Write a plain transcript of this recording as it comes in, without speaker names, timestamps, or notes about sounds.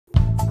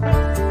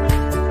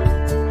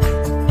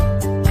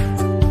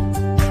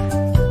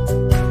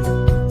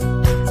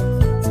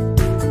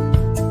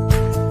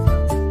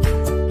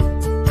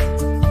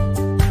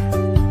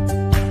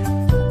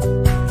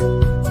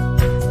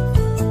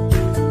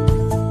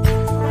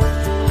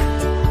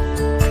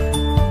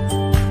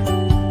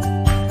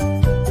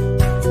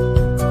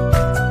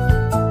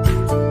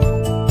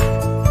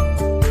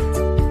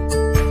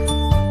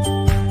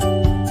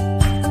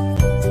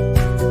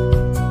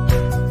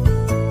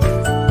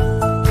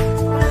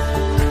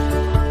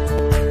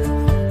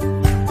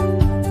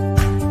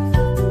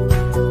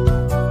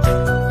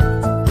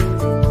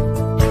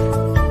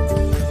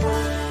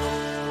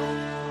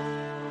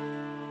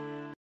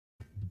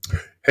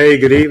Hey,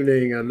 good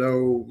evening. I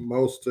know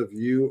most of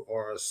you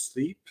are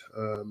asleep,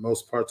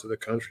 most parts of the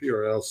country,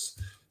 or else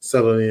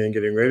settling in and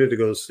getting ready to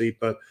go to sleep.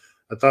 But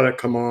I thought I'd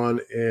come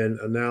on and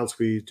announce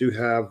we do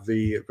have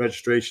the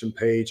registration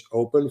page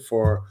open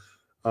for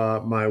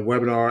my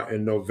webinar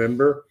in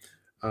November.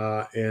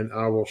 And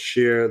I will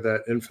share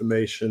that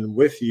information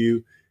with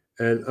you.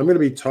 And I'm going to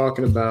be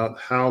talking about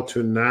how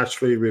to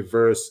naturally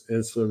reverse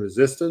insulin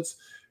resistance.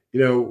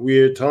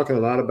 We're talking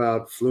a lot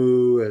about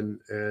flu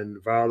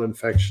and viral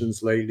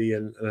infections lately,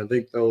 and I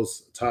think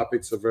those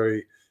topics are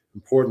very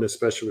important,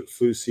 especially with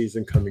flu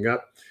season coming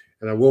up.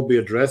 And I will be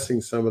addressing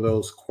some of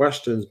those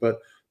questions, but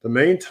the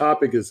main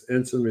topic is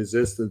insulin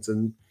resistance,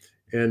 and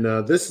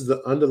this is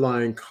the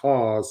underlying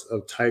cause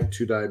of type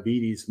 2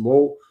 diabetes.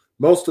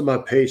 Most of my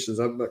patients,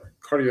 I'm a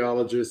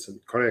cardiologist and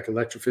cardiac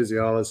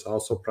electrophysiologist,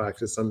 also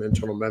practice some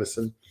internal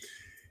medicine,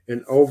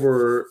 and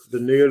over the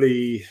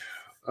nearly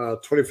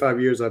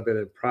 25 years I've been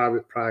in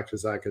private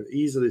practice, I can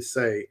easily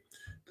say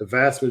the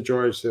vast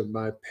majority of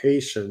my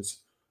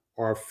patients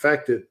are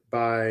affected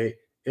by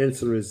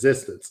insulin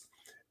resistance.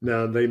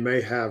 Now, they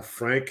may have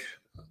frank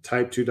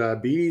type 2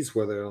 diabetes,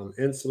 where they're on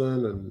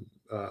insulin and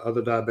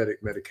other diabetic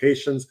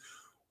medications,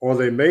 or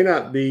they may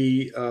not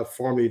be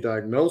formally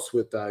diagnosed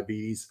with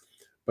diabetes,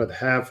 but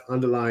have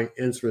underlying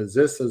insulin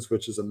resistance,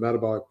 which is a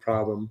metabolic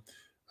problem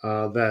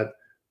that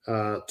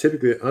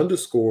typically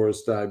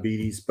underscores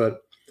diabetes,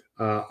 but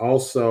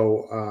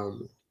also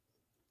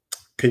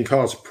can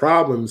cause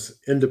problems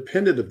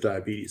independent of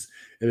diabetes.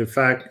 And in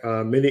fact,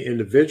 many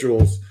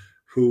individuals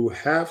who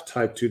have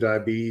type 2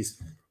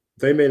 diabetes,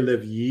 they may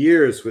live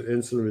years with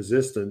insulin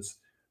resistance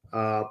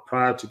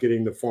prior to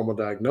getting the formal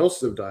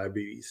diagnosis of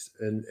diabetes.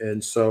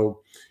 And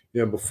so, by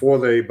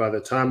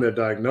the time they're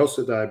diagnosed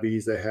with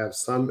diabetes, they have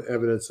some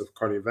evidence of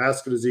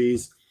cardiovascular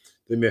disease.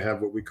 They may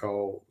have what we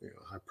call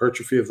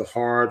hypertrophy of the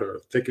heart or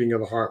thickening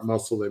of the heart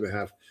muscle. They may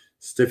have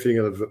stiffening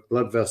of the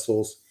blood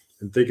vessels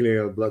and thickening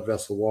of the blood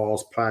vessel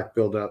walls, plaque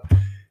buildup.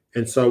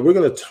 And so we're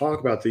going to talk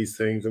about these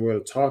things, and we're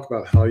going to talk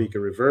about how you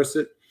can reverse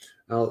it.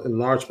 I'll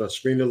enlarge my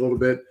screen a little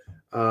bit.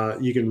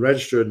 You can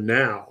register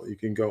now. You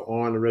can go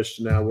on and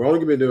register now. We're only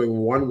going to be doing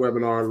one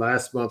webinar.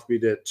 Last month, we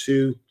did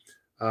two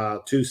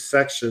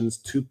sections,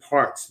 two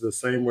parts of the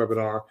same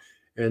webinar,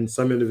 and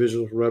some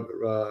individuals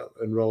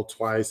enrolled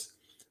twice.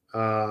 We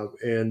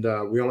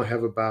only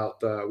have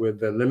about, with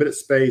the limited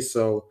space,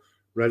 so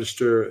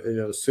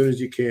register as soon as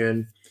you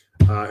can.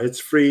 It's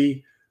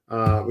free.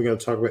 We're going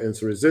to talk about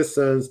insulin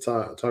resistance,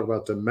 talk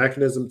about the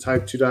mechanism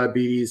type 2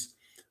 diabetes,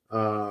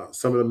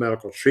 some of the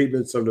medical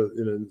treatments, some of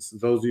the,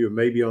 those of you who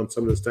may be on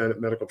some of the standard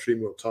medical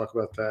treatment, we'll talk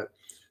about that,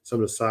 some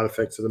of the side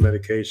effects of the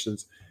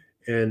medications.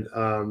 And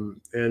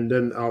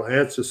then I'll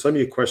answer some of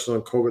your questions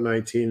on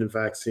COVID-19 and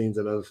vaccines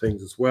and other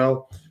things as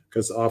well,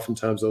 because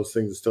oftentimes those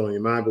things are still in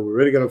your mind, but we're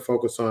really going to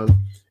focus on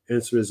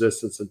insulin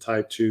resistance and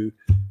type 2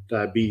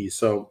 diabetes.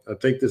 So I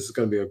think this is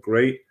going to be a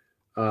great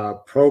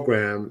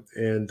program,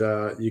 and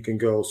you can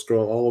go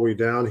scroll all the way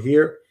down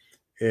here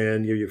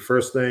and give your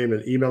first name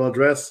and email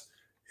address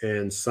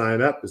and sign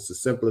up. It's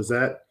as simple as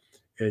that,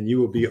 and you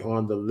will be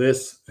on the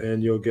list,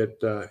 and you'll get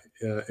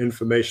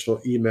informational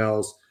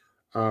emails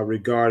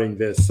regarding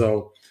this.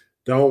 So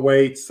don't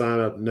wait, sign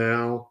up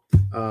now,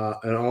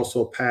 and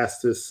also pass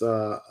this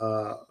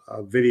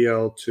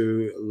video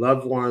to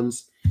loved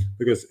ones,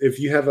 because if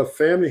you have a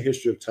family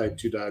history of type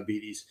 2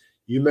 diabetes,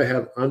 you may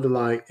have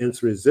underlying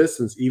insulin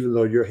resistance, even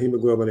though your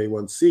hemoglobin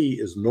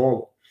A1C is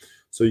normal.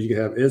 So you can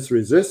have insulin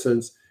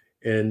resistance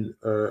and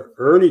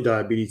early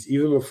diabetes,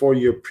 even before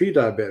you're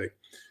pre-diabetic.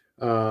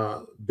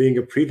 Being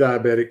a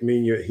pre-diabetic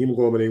means your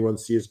hemoglobin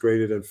A1C is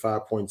greater than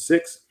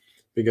 5.6.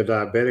 Being a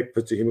diabetic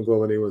puts your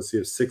hemoglobin A1C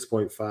of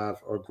 6.5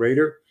 or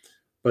greater.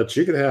 But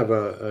you can have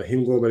a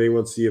hemoglobin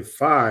A1C of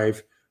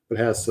 5, but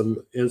has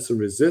some insulin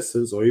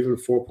resistance, or even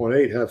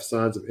 4.8 have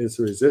signs of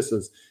insulin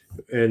resistance,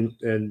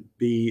 and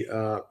be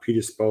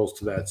predisposed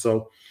to that.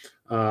 So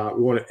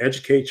we want to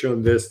educate you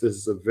on this. This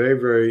is a very,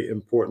 very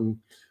important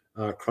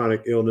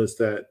chronic illness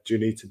that you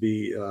need to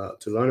be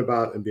to learn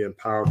about and be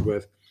empowered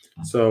with.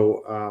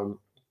 So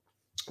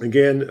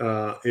again,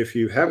 if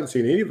you haven't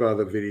seen any of our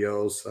other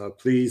videos,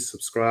 please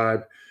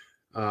subscribe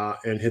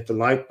and hit the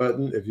like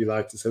button if you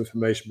like this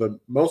information. But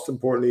most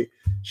importantly,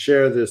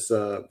 share this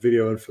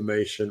video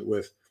information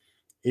with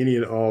any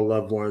and all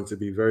loved ones. It'd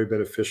be very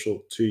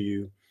beneficial to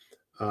you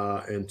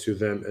and to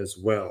them as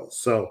well.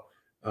 So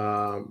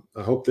I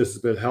hope this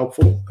has been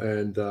helpful,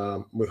 and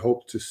we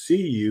hope to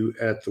see you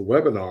at the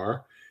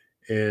webinar.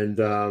 And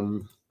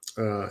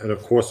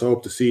of course, I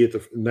hope to see you at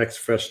the next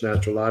Fresh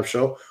Natural Live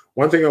show.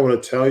 One thing I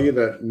want to tell you,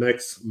 that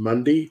next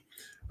Monday,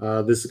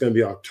 this is going to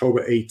be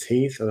October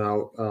 18th, and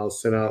I'll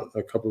send out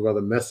a couple of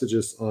other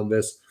messages on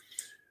this.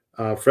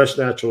 Fresh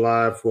Natural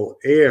Live will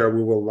air.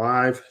 We will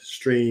live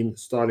stream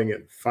starting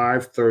at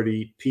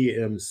 5:30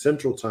 p.m.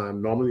 Central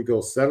Time. Normally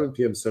goes 7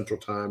 p.m. Central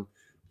Time.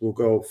 We'll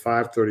go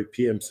 5:30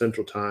 p.m.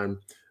 Central Time.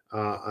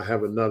 I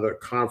have another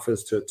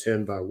conference to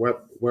attend by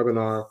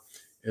webinar,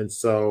 and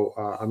so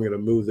I'm going to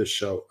move this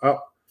show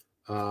up.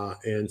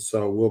 And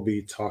so we'll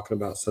be talking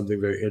about something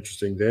very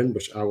interesting then,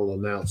 which I will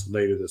announce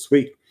later this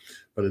week.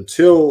 But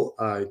until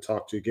I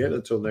talk to you again,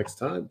 until next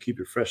time, keep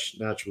it fresh,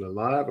 natural, and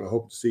live. And I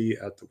hope to see you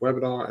at the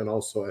webinar and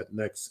also at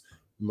next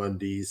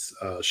Monday's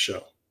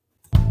show.